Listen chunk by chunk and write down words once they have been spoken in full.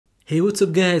Hey, what's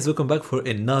up guys, welcome back for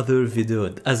another video,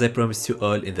 and as I promised you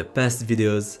all in the past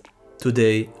videos,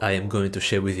 today I am going to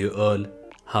share with you all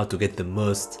how to get the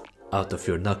most out of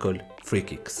your knuckle free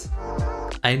kicks.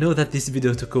 I know that this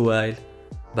video took a while,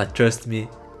 but trust me,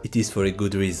 it is for a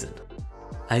good reason.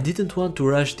 I didn't want to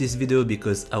rush this video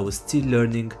because I was still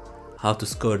learning how to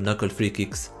score knuckle free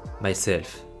kicks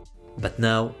myself. But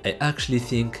now I actually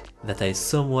think that I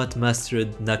somewhat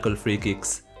mastered knuckle free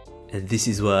kicks, and this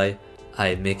is why I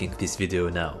am making this video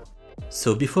now.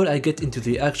 So before I get into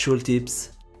the actual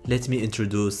tips, let me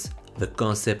introduce the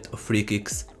concept of free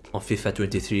kicks on FIFA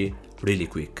 23 really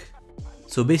quick.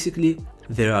 So basically,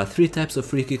 there are three types of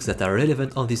free kicks that are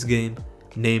relevant on this game,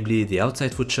 namely the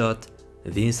outside foot shot,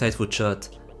 the inside foot shot,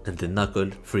 and the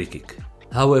knuckle free kick.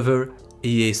 However,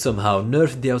 EA somehow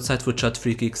nerfed the outside foot shot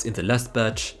free kicks in the last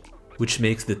patch, which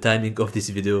makes the timing of this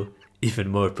video even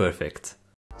more perfect.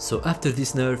 So after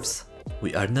these nerfs,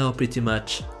 we are now pretty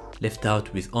much left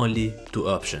out with only two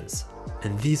options,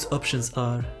 and these options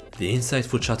are the inside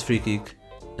foot shot free kick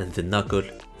and the knuckle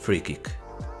free kick.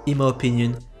 In my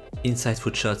opinion, inside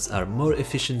foot shots are more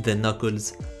efficient than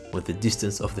knuckles when the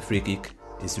distance of the free kick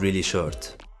is really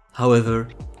short. However,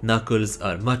 knuckles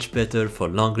are much better for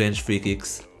long range free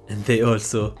kicks, and they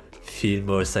also feel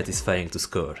more satisfying to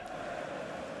score.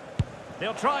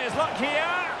 They'll try his luck here.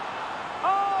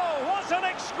 Oh, what an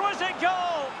exquisite goal!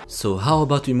 So how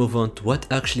about we move on to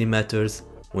what actually matters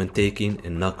when taking a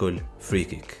knuckle free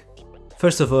kick.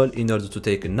 First of all, in order to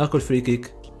take a knuckle free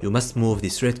kick, you must move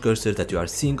this red cursor that you are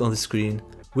seeing on the screen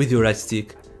with your right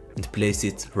stick and place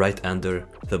it right under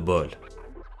the ball.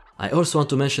 I also want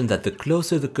to mention that the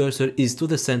closer the cursor is to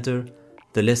the center,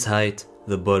 the less height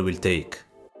the ball will take.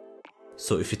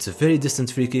 So if it's a very distant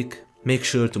free kick, make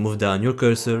sure to move down your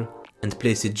cursor and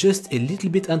place it just a little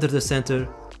bit under the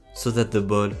center so that the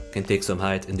ball can take some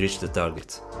height and reach the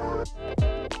target.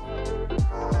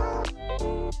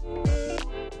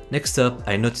 Next up,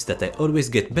 I noticed that I always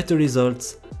get better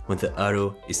results when the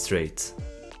arrow is straight.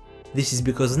 This is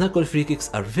because knuckle free kicks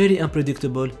are very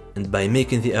unpredictable, and by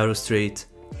making the arrow straight,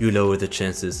 you lower the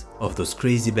chances of those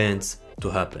crazy bends to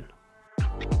happen.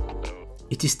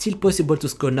 It is still possible to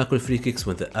score knuckle free kicks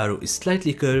when the arrow is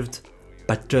slightly curved,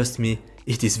 but trust me,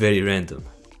 it is very random.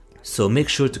 So make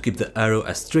sure to keep the arrow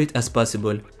as straight as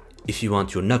possible if you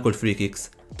want your knuckle free kicks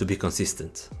to be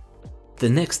consistent. The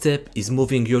next step is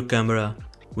moving your camera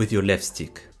with your left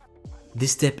stick.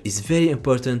 This step is very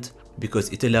important because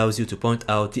it allows you to point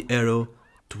out the arrow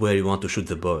to where you want to shoot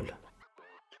the ball.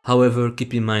 However,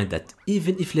 keep in mind that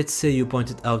even if, let's say, you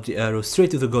pointed out the arrow straight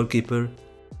to the goalkeeper,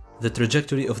 the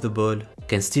trajectory of the ball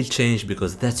can still change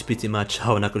because that's pretty much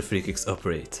how knuckle free kicks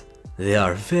operate. They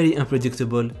are very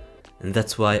unpredictable, and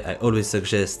that's why I always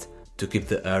suggest to keep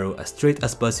the arrow as straight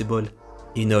as possible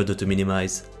in order to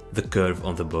minimize the curve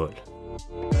on the ball.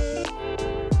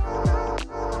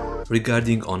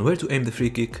 Regarding on where to aim the free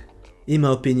kick, in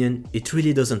my opinion, it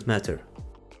really doesn't matter.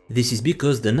 This is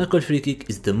because the knuckle free kick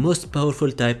is the most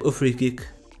powerful type of free kick,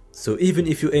 so even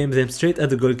if you aim them straight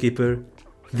at the goalkeeper,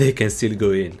 they can still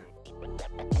go in.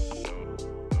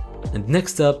 And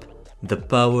next up, the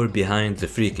power behind the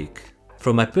free kick.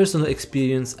 From my personal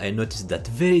experience, I noticed that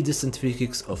very distant free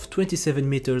kicks of 27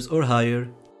 meters or higher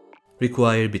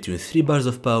require between 3 bars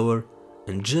of power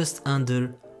and just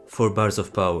under 4 bars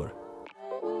of power.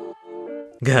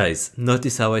 Guys,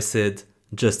 notice how I said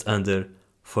just under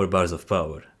 4 bars of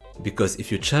power, because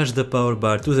if you charge the power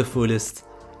bar to the fullest,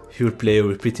 your player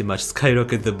will pretty much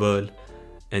skyrocket the ball,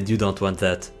 and you don't want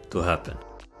that to happen.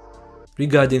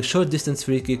 Regarding short distance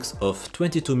free kicks of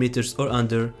 22 meters or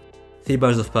under, 3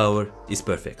 bars of power is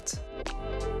perfect.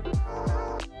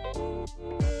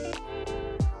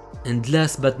 And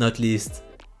last but not least,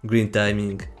 green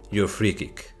timing your free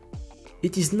kick.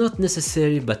 It is not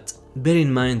necessary, but bear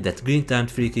in mind that green timed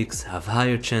free kicks have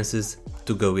higher chances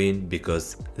to go in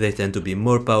because they tend to be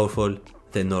more powerful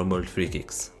than normal free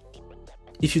kicks.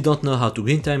 If you don't know how to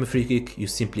green time a free kick, you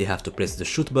simply have to press the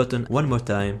shoot button one more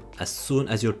time as soon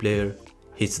as your player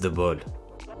hits the ball.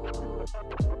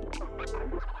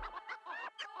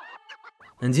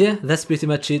 And yeah, that's pretty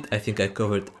much it. I think I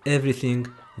covered everything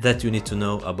that you need to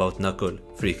know about knuckle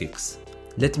free kicks.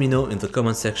 Let me know in the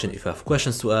comment section if you have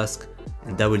questions to ask,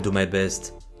 and I will do my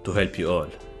best to help you all.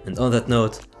 And on that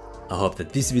note, I hope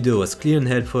that this video was clear and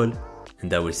helpful,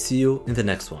 and I will see you in the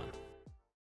next one.